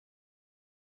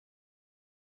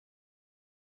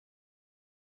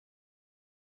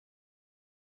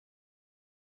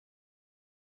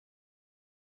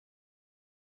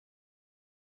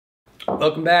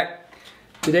Welcome back.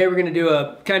 Today we're going to do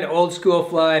a kind of old school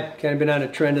fly. Kind of been on a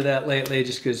trend of that lately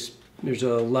just because there's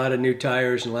a lot of new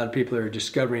tires and a lot of people are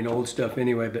discovering old stuff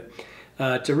anyway. But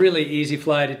it's a really easy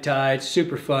fly to tie. It's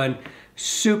super fun.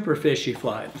 Super fishy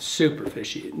fly. Super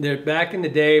fishy. They're back in the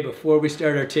day before we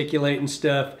started articulating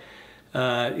stuff.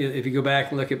 If you go back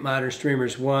and look at Modern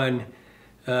Streamers 1,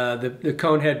 the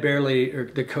Conehead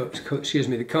the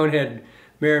Conehead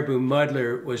Marabou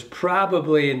Muddler was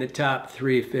probably in the top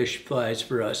 3 fish flies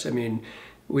for us. I mean,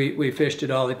 we fished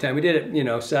it all the time. We did it, you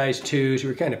know, size 2s. We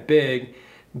were kind of big,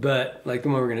 but like the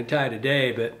one we're going to tie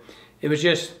today. But it was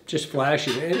just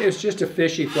flashy. It was just a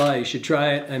fishy fly. You should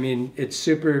try it. I mean, it's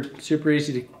super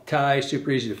easy to tie,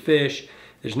 super easy to fish.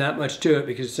 There's not much to it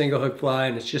because it's a single hook fly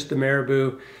and it's just the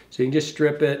marabou. So you can just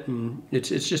strip it and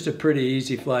it's just a pretty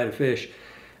easy fly to fish.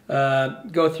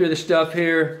 Go through the stuff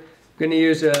here. I'm going to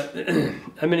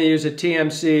use a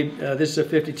TMC. This is a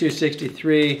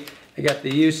 5263. I got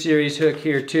the U series hook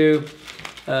here too.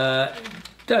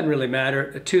 Doesn't really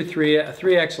matter. A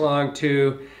 3X long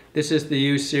 2. This is the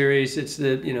U series. It's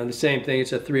the same thing.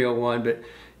 It's a 301, but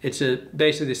it's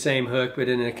basically the same hook, but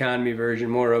in an economy version,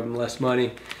 more of them, less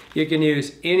money. You can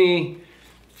use any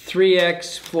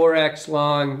 3X, 4X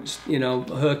long,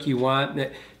 hook you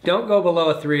want. Don't go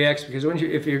below a 3X because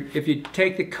if you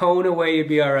take the cone away, you'd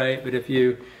be all right. But if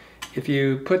you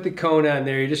put the cone on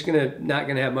there, you're just not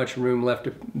gonna have much room left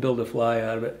to build a fly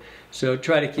out of it. So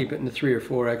try to keep it in the 3 or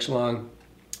 4X long.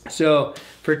 So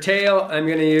for tail, I'm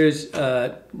gonna use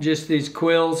just these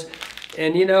quills.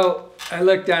 And I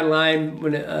looked online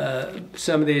when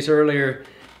some of these earlier,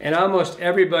 and almost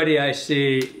everybody I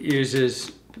see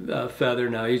uses feather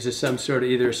now. Uses some sort of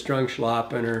either a strung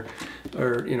schlappen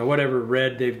or whatever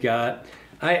red they've got.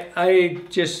 I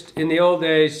just, in the old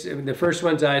days, the first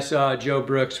ones I saw, Joe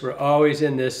Brooks, were always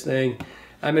in this thing.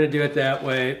 I'm gonna do it that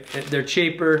way. They're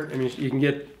cheaper. I mean, you can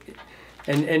get,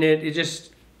 and it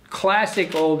just,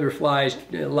 classic older flies,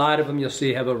 a lot of them you'll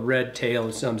see have a red tail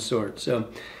of some sort. So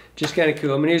just kind of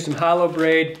cool. I'm gonna use some hollow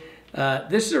braid.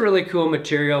 This is a really cool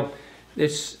material.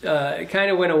 It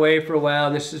kind of went away for a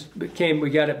while. We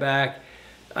got it back.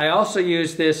 I also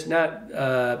use this,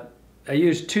 I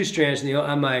used 2 strands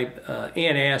on my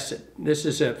antacid. This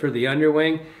is for the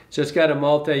underwing, so it's got a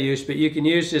multi-use, but you can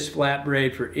use this flat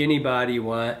braid for any body you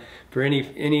want, for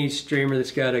any streamer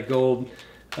that's got a gold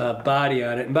body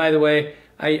on it. And by the way,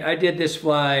 I did this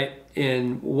fly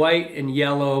in white and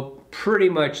yellow. Pretty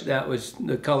much that was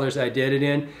the colors I did it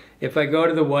in. If I go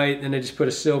to the white, then I just put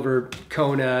a silver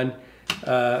cone on.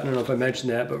 I don't know if I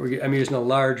mentioned that, but I'm using a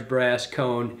large brass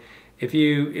cone. If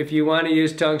you want to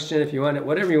use tungsten, if you want it,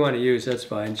 whatever you want to use, that's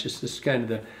fine. It's just this kind of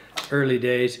the early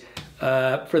days.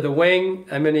 For the wing,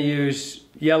 I'm going to use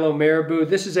yellow marabou.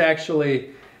 This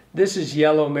is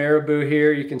yellow marabou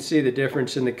here. You can see the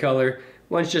difference in the color.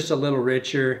 One's just a little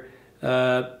richer.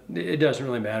 It doesn't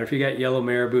really matter. If you got yellow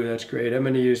marabou, that's great. I'm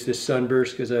going to use this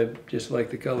sunburst because I just like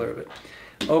the color of it.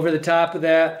 Over the top of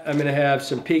that, I'm going to have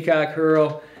some peacock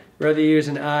herl. Whether you use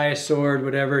an eye, a sword,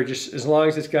 whatever, just as long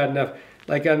as it's got enough.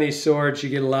 Like on these swords, you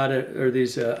get a lot of, or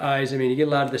these eyes, I mean, you get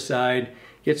a lot of the side.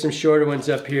 Get some shorter ones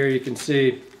up here, you can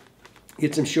see.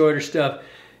 Get some shorter stuff.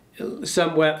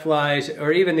 Some wet flies,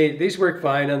 or even these work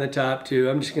fine on the top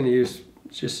too. I'm just going to use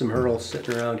just some herls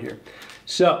sitting around here.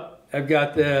 So I've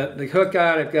got the hook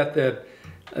on. I've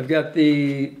got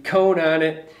the cone on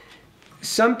it.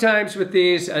 Sometimes with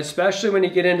these, especially when you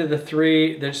get into the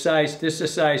 3, this is a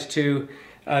size 2.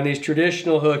 On these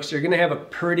traditional hooks, they're going to have a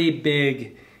pretty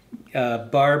big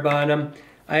barb on them.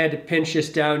 I had to pinch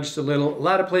this down just a little. A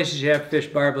lot of places you have fish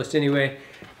barbless anyway.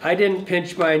 I didn't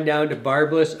pinch mine down to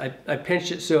barbless. I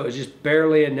pinched it so it was just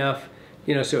barely enough,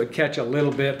 so it'd catch a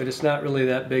little bit, but it's not really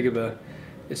that big of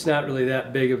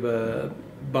a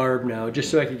barb now,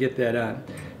 just so I could get that on.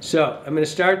 So I'm going to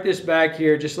start this back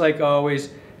here just like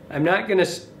always. I'm going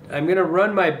to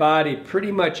run my body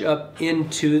pretty much up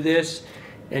into this,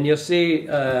 and you'll see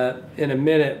in a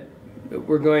minute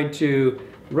we're going to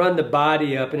run the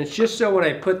body up, and it's just so when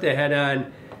I put the head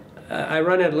on, I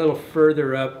run it a little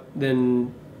further up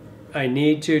than I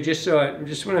need to, just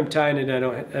when I'm tying it, I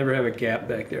don't ever have a gap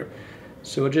back there.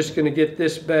 So we're just going to get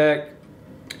this back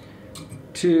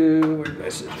to, where did my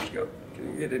scissors go?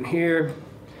 Get in here.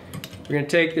 We're going to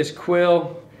take this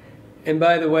quill, and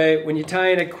by the way, when you tie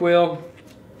in a quill,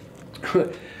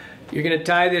 you're going to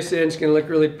tie this in. It's going to look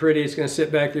really pretty. It's going to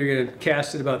sit back there. You're going to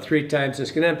cast it about 3 times. And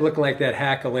it's going to end up looking like that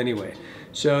hackle anyway.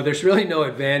 So there's really no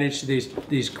advantage to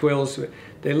these quills.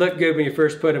 They look good when you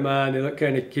first put them on. They look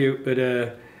kind of cute, but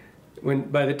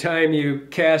by the time you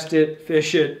cast it,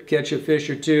 fish it, catch a fish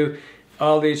or 2,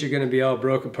 all these are going to be all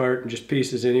broke apart and just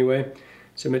pieces anyway.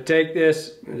 So I'm going to take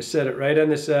this, I'm going to set it right on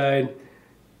the side,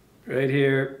 right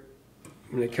here.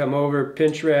 I'm going to come over,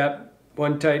 pinch wrap,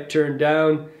 one tight turn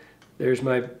down. There's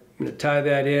my, I'm going to tie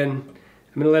that in.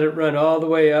 I'm going to let it run all the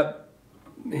way up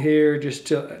here just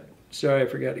till, sorry I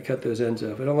forgot to cut those ends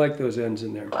off. I don't like those ends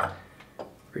in there.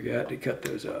 Forgot to cut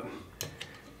those off.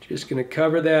 Just going to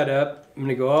cover that up. I'm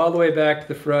going to go all the way back to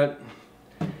the front.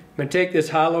 I'm going to take this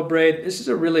hollow braid. This is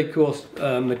a really cool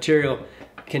material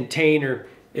container.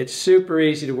 It's super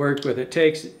easy to work with.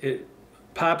 It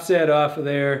pops that off of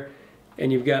there,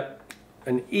 and you've got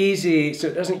an easy, so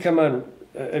it doesn't come on,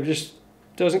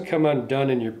 doesn't come undone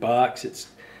in your box. It's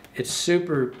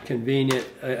super convenient.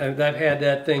 I've had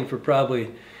that thing for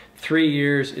probably 3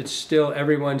 years. It's still,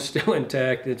 everyone's still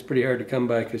intact. It's pretty hard to come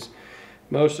by because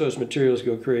most of those materials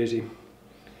go crazy.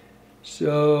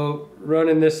 So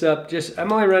running this up,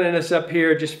 I'm only running this up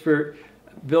here just for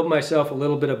build myself a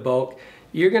little bit of bulk.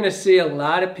 You're going to see a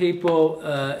lot of people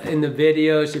in the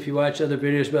videos, if you watch other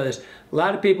videos about this, a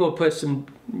lot of people put some,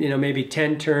 maybe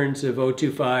 10 turns of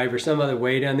 025 or some other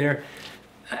weight on there.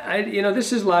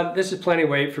 This is plenty of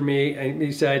weight for me. And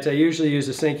besides, I usually use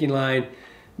a sinking line,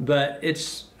 but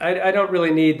I don't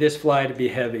really need this fly to be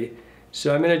heavy.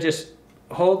 So I'm going to just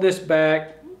hold this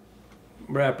back,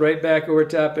 wrap right back over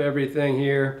top of everything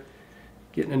here,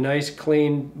 getting a nice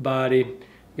clean body.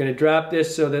 I'm going to drop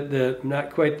this so that I'm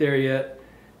not quite there yet,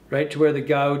 right to where the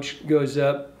gouge goes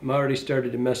up. I'm already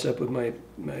started to mess up with my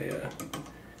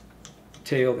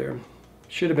tail there.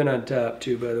 Should have been on top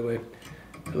too, by the way.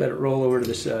 I let it roll over to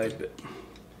the side, but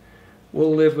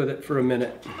we'll live with it for a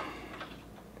minute.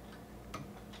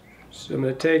 So I'm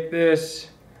going to take this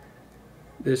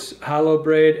hollow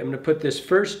braid, I'm going to put this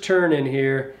first turn in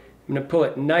here, I'm going to pull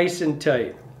it nice and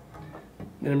tight.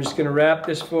 Then I'm just going to wrap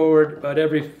this forward about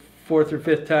every 4th or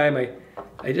 5th time.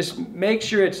 I just make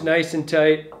sure it's nice and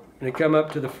tight. I'm going to come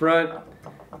up to the front,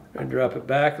 and drop it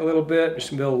back a little bit,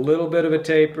 just build a little bit of a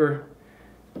taper,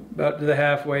 about to the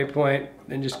halfway point,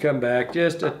 then just come back,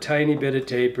 just a tiny bit of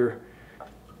taper.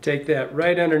 Take that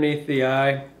right underneath the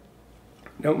eye.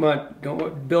 Don't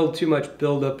want build too much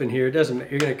build up in here. It doesn't,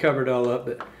 you're going to cover it all up,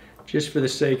 but just for the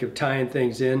sake of tying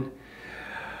things in.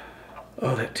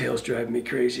 Oh, that tail's driving me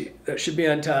crazy. That should be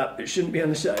on top. It shouldn't be on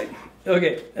the side.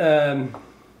 Okay, I'm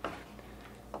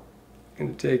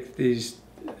going to take these.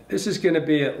 This is going to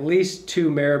be at least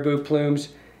 2 marabou plumes.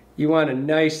 You want a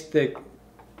nice thick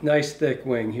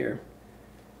wing here.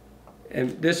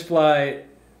 And this fly,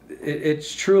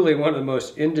 it's truly one of the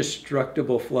most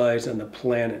indestructible flies on the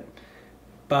planet.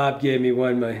 Bob gave me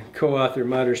one, my co-author,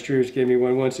 Modern Streamers, gave me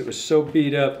one once. It was so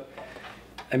beat up.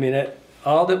 I mean,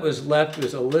 all that was left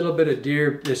was a little bit of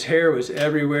deer. This hair was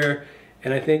everywhere.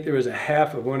 And I think there was a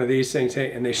half of one of these things,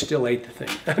 and they still ate the thing.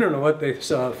 I don't know what they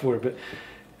saw it for, but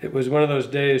it was one of those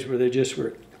days where they just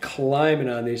were climbing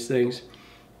on these things.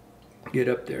 Get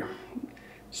up there.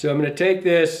 So I'm going to take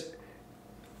this.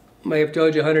 I might have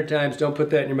told you 100 times, don't put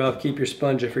that in your mouth. Keep your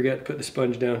sponge. I forgot to put the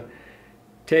sponge down.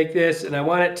 Take this, and I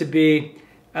want it to be,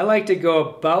 I like to go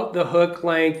about the hook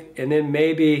length, and then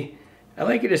maybe, I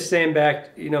like it to stand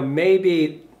back,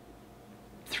 maybe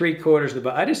 3/4 of the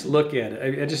bottom. I just look at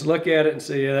it. I just look at it and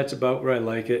say, yeah, that's about where I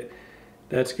like it.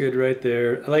 That's good right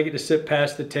there. I like it to sit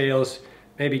past the tails,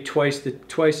 maybe twice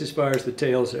as far as the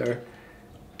tails are.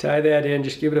 Tie that in,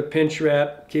 just give it a pinch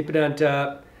wrap, keep it on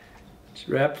top, just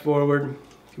wrap forward,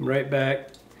 come right back,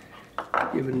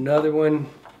 give it another one.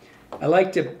 I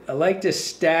like to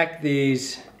stack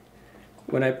these.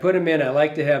 When I put them in, I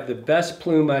like to have the best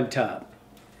plume on top.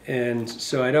 And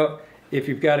so I don't, if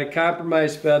you've got a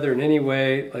compromised feather in any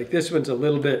way, like this one's a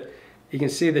little bit, you can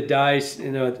see the dice,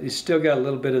 you still got a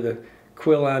little bit of the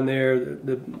quill on there.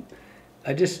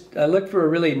 I look for a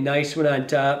really nice one on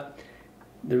top.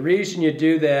 The reason you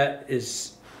do that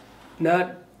is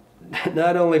not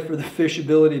only for the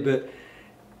fishability, but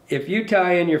if you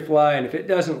tie in your fly and if it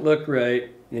doesn't look right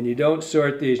and you don't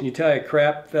sort these and you tie a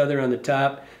crap feather on the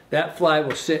top, that fly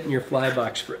will sit in your fly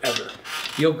box forever.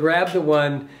 You'll grab the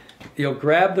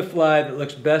fly that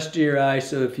looks best to your eye,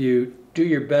 so if you do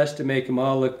your best to make them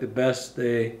all look the best,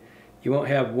 you won't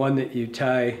have one that you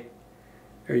tie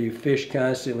or you fish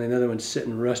constantly, another one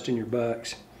sitting rust in your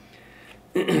box.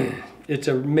 It's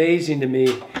amazing to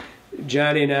me,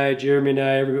 Johnny and I, Jeremy and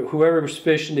I, whoever was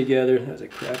fishing together, that was a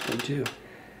crap one too.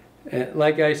 And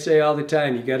like I say all the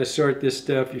time, you got to sort this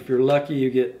stuff. If you're lucky, you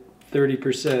get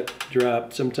 30%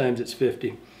 drop. Sometimes it's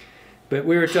 50. But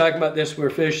we were talking about this, we're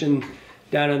fishing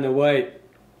down on the White.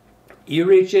 You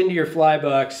reach into your fly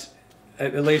box,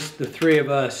 at least the 3 of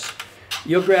us,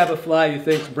 you'll grab a fly you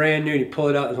think's brand new and you pull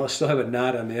it out and it'll still have a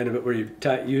knot on the end of it where you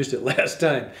used it last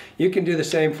time. You can do the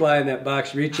same fly in that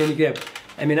box, reach in, you get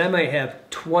I mean, I might have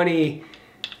 20,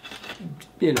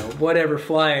 you know, whatever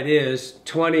fly it is,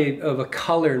 20 of a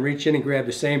color, and reach in and grab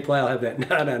the same fly. I'll have that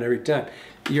knot on every time.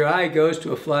 Your eye goes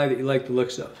to a fly that you like the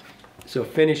looks of. So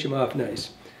finish them off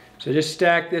nice. So just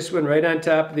stack this one right on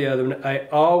top of the other one. I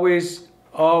always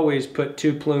put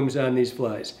 2 plumes on these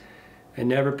flies. I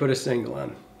never put a single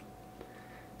on.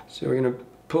 So we're gonna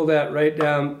pull that right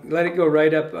down, let it go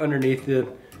right up underneath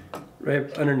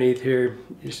right underneath here.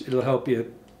 It'll help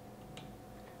you.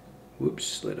 Whoops,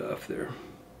 slid off there.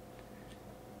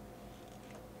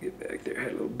 Get back there,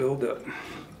 had a little build up.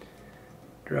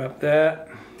 Drop that.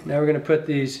 Now we're gonna put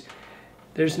these,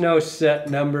 there's no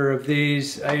set number of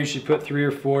these. I usually put 3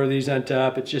 or 4 of these on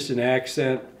top. It's just an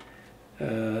accent.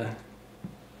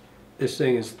 This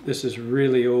is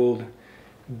really old,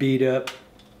 beat up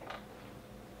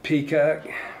peacock.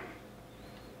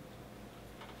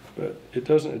 But I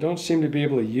don't seem to be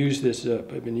able to use this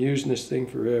up. I've been using this thing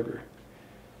forever.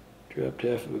 Dropped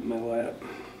half of it in my lap.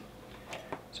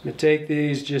 So I'm gonna take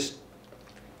these, just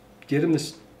get them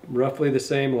roughly the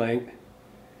same length.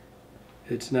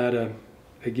 It's not a,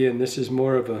 again, this is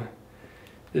more of a,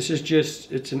 this is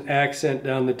just, it's an accent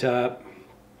down the top.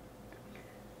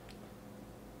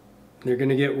 They're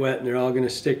gonna get wet and they're all gonna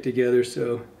stick together,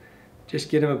 so just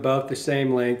get them about the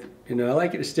same length. You know, I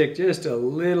like it to stick just a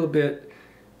little bit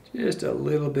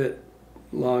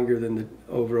longer than the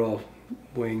overall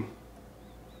wing.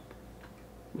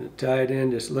 I'm gonna tie it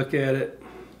in, just look at it.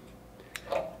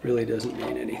 Really doesn't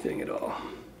mean anything at all.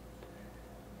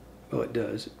 Well, it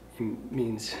does. It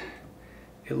means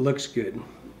it looks good.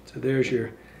 So there's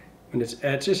your, when it's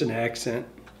just an accent.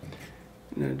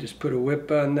 And then just put a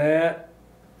whip on that.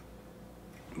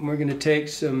 And we're gonna take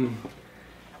some,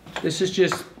 this is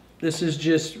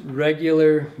just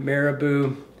regular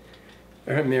marabou,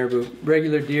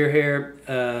 regular deer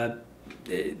hair.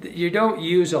 You don't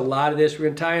use a lot of this. We're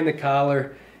gonna tie in the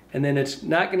collar, and then it's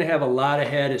not gonna have a lot of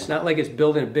head. It's not like it's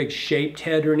building a big shaped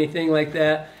head or anything like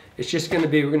that. It's just gonna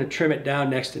be, we're gonna trim it down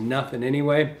next to nothing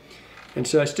anyway. And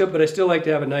so I still like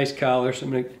to have a nice collar, so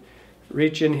I'm gonna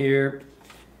reach in here.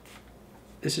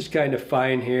 This is kind of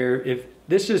fine here. If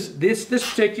this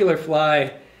particular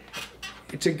fly,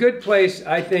 it's a good place,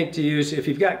 I think, to use if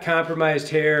you've got compromised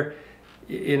hair.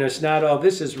 You know, it's not all,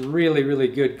 this is really, really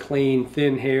good, clean,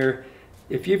 thin hair.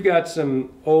 If you've got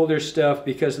some older stuff,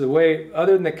 because the way,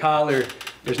 other than the collar,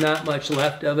 there's not much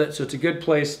left of it, so it's a good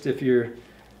place if you're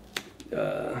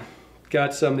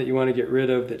got some that you want to get rid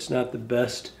of that's not the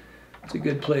best. It's a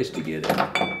good place to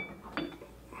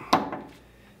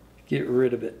get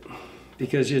rid of it,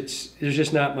 because there's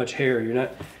just not much hair.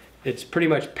 It's pretty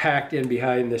much packed in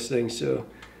behind this thing, so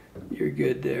you're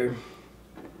good there.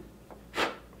 I'm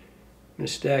gonna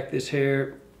stack this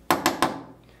hair.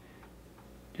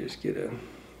 Just get a,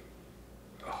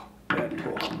 oh, bad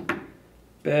pull.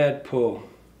 Bad pull.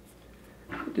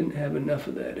 I didn't have enough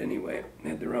of that anyway. I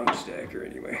had the wrong stacker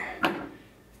anyway.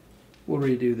 We'll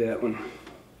redo that one.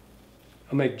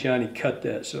 I'll make Johnny cut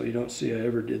that so you don't see I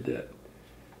ever did that.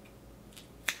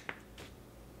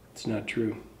 It's not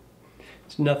true.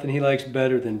 It's nothing he likes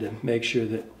better than to make sure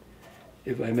that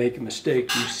if I make a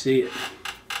mistake, you see it.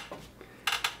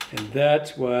 And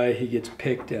that's why he gets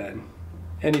picked on.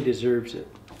 And he deserves it.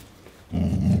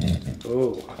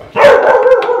 Oh.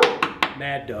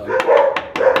 Mad dog.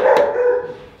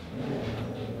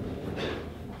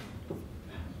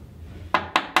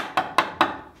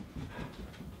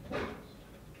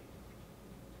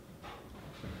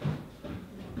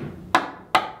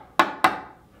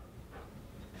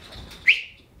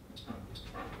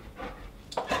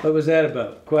 What was that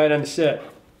about? Quiet on the set.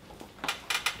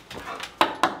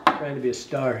 Trying to be a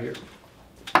star here.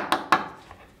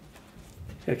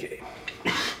 Okay.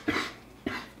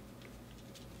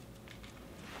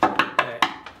 Alright,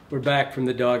 we're back from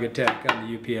the dog attack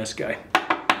on the UPS guy.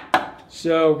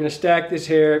 So we're going to stack this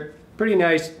hair, pretty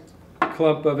nice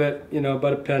clump of it, you know,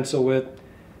 about a pencil width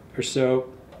or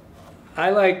so. I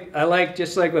like,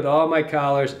 just like with all my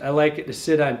collars, I like it to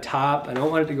sit on top. I don't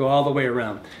want it to go all the way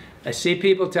around. I see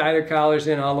people tie their collars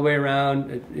in all the way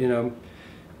around, you know.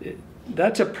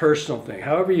 That's a personal thing.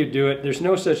 However you do it, there's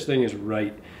no such thing as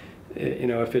right. You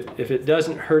know, if it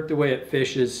doesn't hurt the way it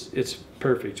fishes, it's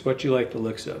perfect. It's what you like the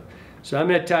looks of. So I'm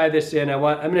going to tie this in. I'm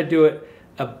going to do it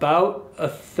about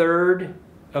 1/3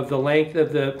 of the length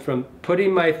of the, from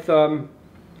putting my thumb,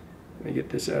 let me get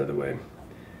this out of the way.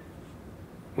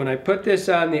 When I put this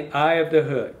on the eye of the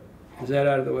hook, is that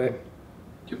out of the way?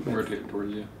 Rotate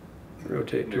towards you.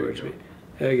 Rotate towards me.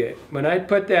 Okay. When I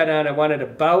put that on, I want it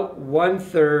about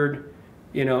 1/3,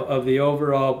 you know, of the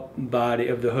overall body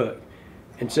of the hook.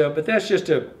 And so, but that's just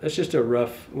a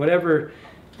rough, whatever,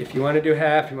 If you want to do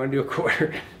half, you want to do a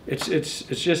quarter. It's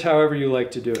just however you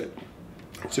like to do it.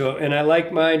 So, and I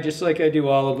like mine just like I do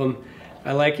all of them.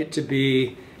 I like it to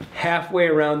be halfway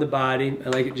around the body. I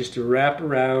like it just to wrap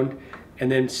around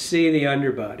and then see the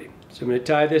underbody. So I'm going to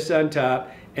tie this on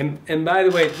top. And by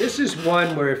the way, this is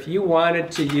one where if you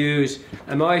wanted to use,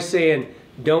 I'm always saying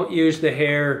don't use the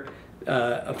hair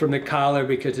from the collar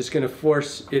because it's going to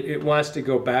force, it wants to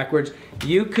go backwards.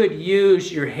 You could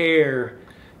use your hair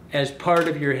as part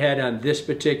of your head on this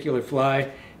particular fly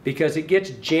because it gets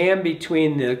jammed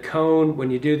between the cone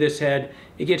when you do this head.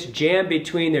 It gets jammed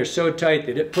between there so tight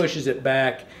that it pushes it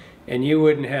back and you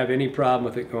wouldn't have any problem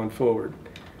with it going forward.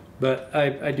 But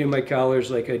I do my collars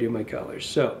like I do my collars.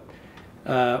 So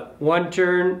one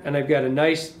turn and I've got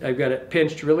it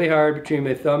pinched really hard between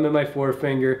my thumb and my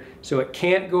forefinger so it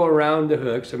can't go around the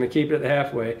hook, so I'm gonna keep it at the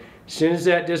halfway. As soon as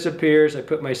that disappears, I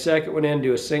put my second one in,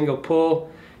 do a single pull.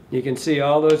 You can see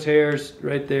all those hairs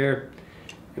right there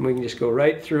and we can just go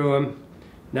right through them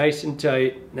nice and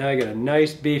tight. Now I got a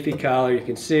nice beefy collar. You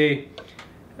can see,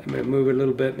 I'm gonna move it a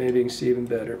little bit, maybe you can see even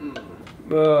better.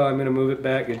 Oh, I'm gonna move it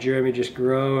back because Jeremy just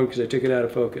groaned because I took it out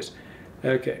of focus.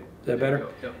 Okay, is that better?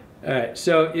 Yep. All right,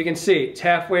 so you can see it's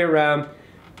halfway around.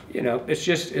 You know,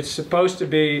 it's supposed to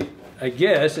be, I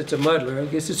guess it's a muddler. I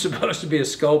guess it's supposed to be a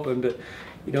sculpin, but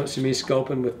you don't see me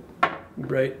sculpin with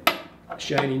bright,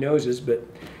 shiny noses. But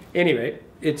anyway,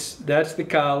 that's the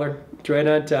collar. It's right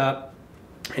on top.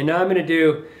 And now I'm gonna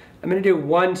do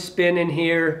one spin in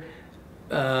here,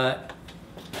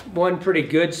 one pretty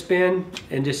good spin,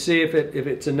 and just see if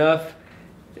it's enough.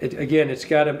 Again, it's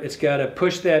gotta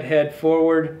push that head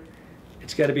forward.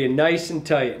 It's got to be nice and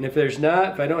tight, and if I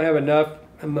don't have enough,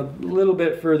 I'm a little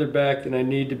bit further back than I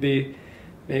need to be,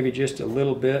 maybe just a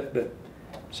little bit. But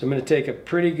so I'm going to take a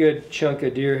pretty good chunk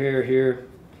of deer hair here,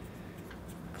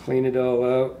 clean it all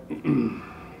out, knock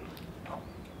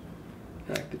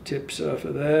the tips off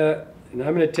of that, and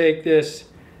I'm going to take this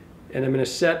and I'm going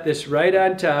to set this right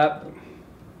on top.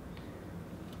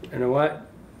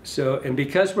 And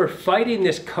because we're fighting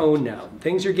this cone now,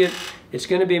 it's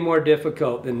going to be more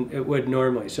difficult than it would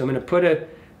normally. So I'm going to put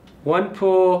one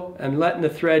pull, I'm letting the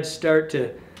thread start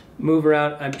to move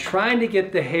around. I'm trying to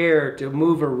get the hair to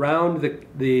move around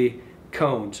the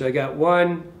cone. So I got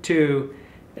 1, 2,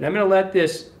 and I'm going to let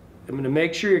this, I'm going to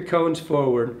make sure your cone's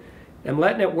forward. I'm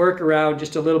letting it work around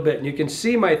just a little bit, and you can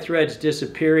see my threads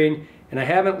disappearing, and I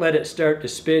haven't let it start to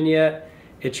spin yet.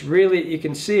 It's really, you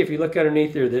can see if you look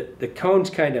underneath there, the cone's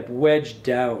kind of wedged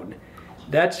down.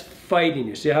 That's fighting.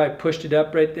 You see how I pushed it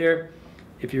up right there?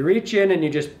 If you reach in and you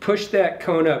just push that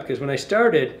cone up, because when I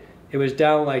started, it was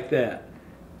down like that.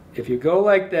 If you go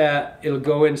like that, it'll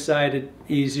go inside it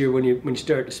easier when you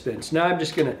start to spin. So now I'm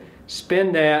just gonna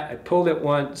spin that. I pulled it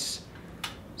once,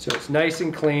 so it's nice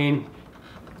and clean.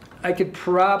 I like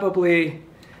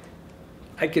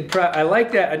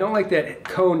that. I don't like that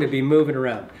cone to be moving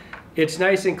around. It's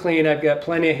nice and clean. I've got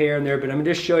plenty of hair in there, but I'm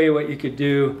gonna just show you what you could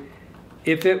do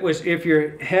if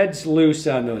your head's loose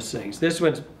on those things. This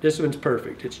one's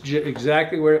perfect. It's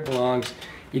exactly where it belongs.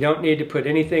 You don't need to put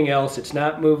anything else. It's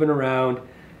not moving around.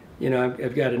 You know,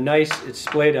 I've got a nice, it's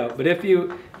splayed out. But if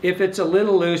it's a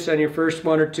little loose on your first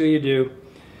one or two you do,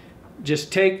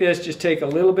 just take this, just take a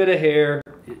little bit of hair.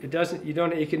 You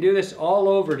can do this all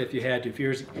over it if you had to.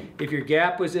 If your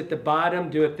gap was at the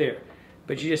bottom, do it there.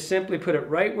 But you just simply put it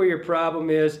right where your problem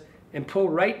is and pull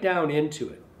right down into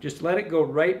it. Just let it go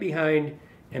right behind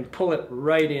and pull it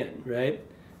right in, right?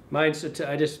 Mine's,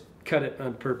 I just cut it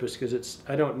on purpose because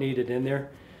I don't need it in there.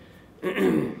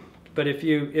 But if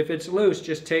it's loose,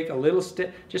 just take a little,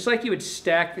 just like you would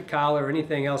stack the collar or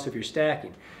anything else if you're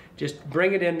stacking. Just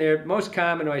bring it in there. Most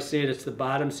common when I see it, it's the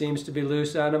bottom seems to be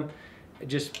loose on them.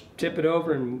 Just tip it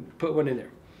over and put one in there.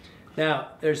 Now,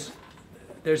 there's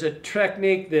a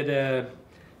technique that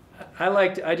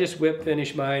I just whip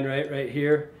finish mine right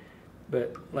here,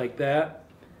 but like that,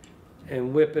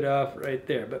 and whip it off right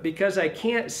there. But because I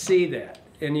can't see that,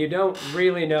 and you don't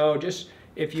really know, just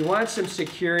if you want some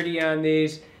security on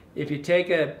these, if you take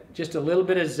just a little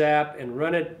bit of zap and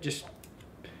run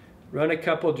a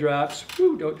couple drops.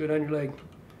 Woo, don't do it on your leg.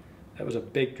 That was a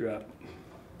big drop.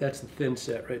 That's the thin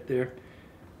set right there.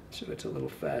 So it's a little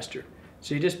faster.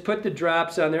 So you just put the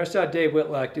drops on there. I saw Dave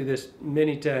Whitlock do this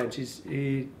many times.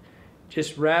 He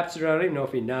just wraps it around. I don't even know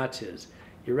if he knots his.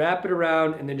 You wrap it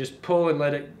around and then just pull and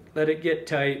let it get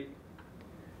tight.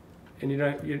 And you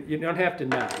don't have to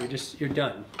knot. You're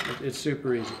done. It's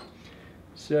super easy.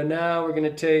 So now we're going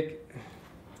to take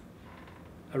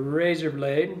a razor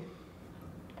blade.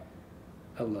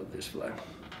 I love this fly.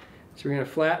 So we're going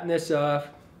to flatten this off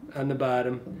on the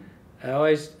bottom. I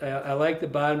like the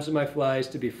bottoms of my flies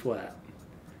to be flat.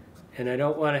 and I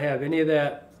don't want to have any of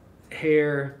that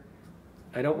hair.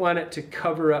 I don't want it to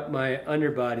cover up my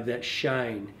underbody, that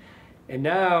shine. And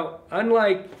now,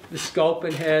 unlike the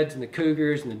sculpin heads and the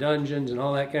cougars and the dungeons and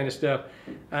all that kind of stuff,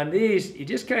 on these, you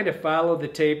just kind of follow the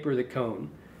taper of the cone.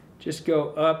 Just go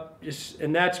up,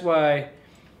 and that's why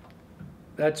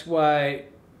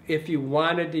if you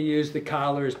wanted to use the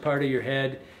collar as part of your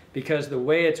head, because the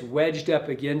way it's wedged up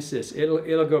against this,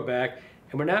 it'll go back.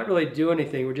 And we're not really doing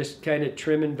anything. We're just kind of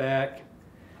trimming back,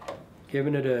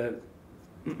 giving it a,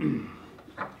 you're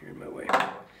in my way.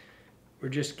 We're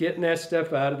just getting that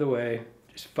stuff out of the way.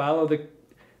 Just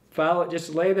just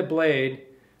lay the blade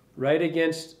right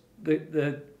against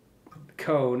the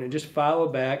cone and just follow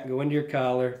back, go into your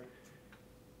collar.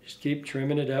 Just keep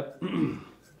trimming it up.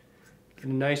 Get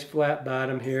a nice flat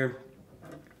bottom here.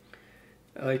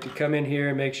 I like to come in here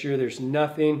and make sure there's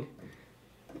nothing.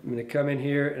 I'm going to come in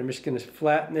here and I'm just going to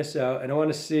flatten this out. I don't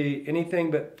want to see anything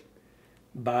but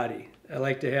body. I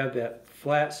like to have that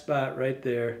flat spot right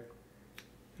there.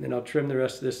 And then I'll trim the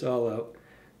rest of this all out.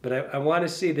 But I want to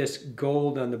see this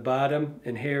gold on the bottom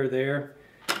and hair there.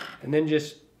 And then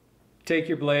just take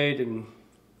your blade and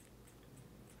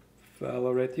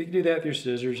follow right. You can do that with your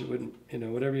scissors. It wouldn't,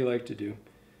 whatever you like to do.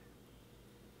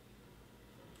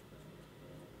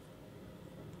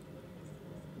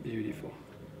 Beautiful.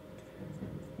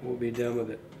 We'll be done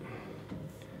with it.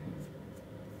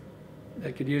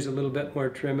 I could use a little bit more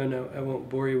trimming. I won't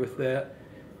bore you with that.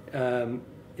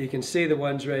 You can see the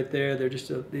ones right there. They're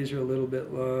just these are a little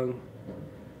bit long.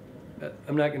 But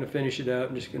I'm not going to finish it out.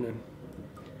 I'm just going to.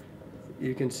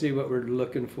 You can see what we're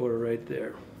looking for right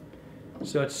there.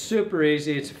 So it's super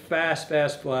easy. It's a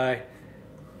fast fly.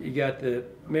 You got the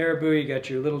marabou. You got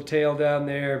your little tail down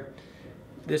there.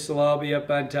 This will all be up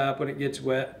on top when it gets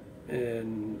wet,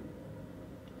 and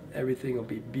everything will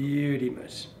be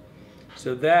beauty-muss.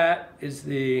 So that is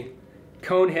the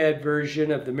conehead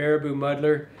version of the Marabou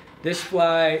Muddler. This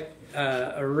fly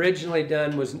originally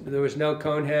done there was no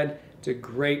conehead. It's a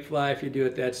great fly if you do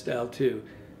it that style too,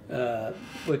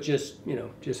 but just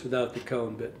without the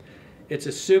cone. But it's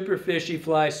a super fishy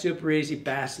fly, super easy.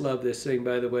 Bass love this thing,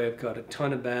 by the way. I've caught a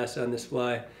ton of bass on this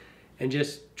fly. And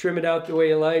just trim it out the way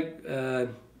you like.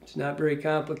 It's not very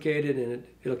complicated, and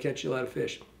it'll catch you a lot of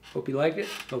fish. Hope you like it.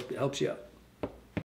 Hope it helps you out.